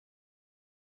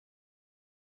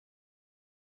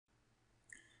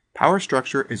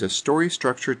PowerStructure is a story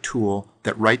structure tool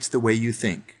that writes the way you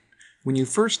think. When you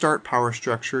first start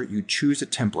PowerStructure, you choose a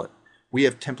template. We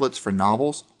have templates for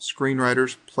novels,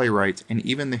 screenwriters, playwrights, and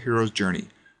even the hero's journey.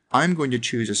 I'm going to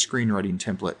choose a screenwriting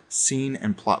template, scene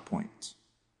and plot points.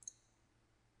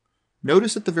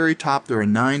 Notice at the very top there are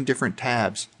 9 different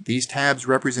tabs. These tabs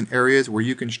represent areas where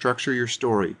you can structure your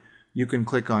story. You can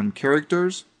click on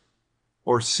characters,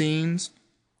 or scenes,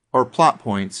 or plot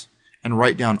points, and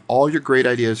write down all your great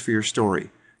ideas for your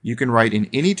story. You can write in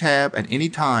any tab at any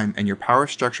time, and your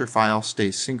PowerStructure file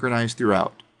stays synchronized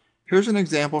throughout. Here's an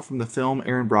example from the film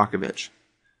Erin Brockovich.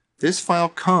 This file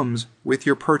comes with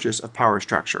your purchase of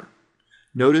PowerStructure.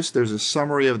 Notice there's a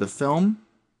summary of the film,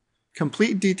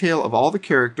 complete detail of all the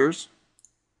characters,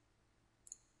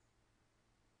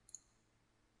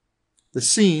 the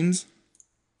scenes,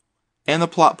 and the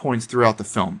plot points throughout the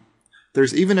film.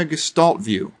 There's even a Gestalt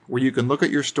view where you can look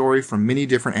at your story from many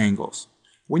different angles.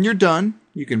 When you're done,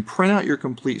 you can print out your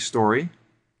complete story.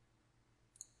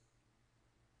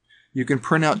 You can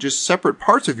print out just separate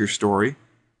parts of your story,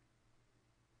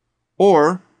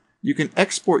 or you can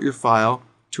export your file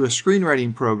to a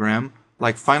screenwriting program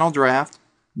like Final Draft,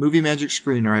 Movie Magic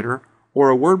Screenwriter, or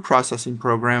a word processing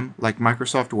program like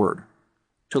Microsoft Word.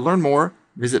 To learn more,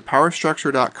 visit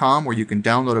PowerStructure.com where you can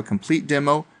download a complete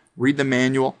demo, read the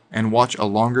manual, and watch a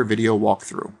longer video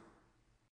walkthrough.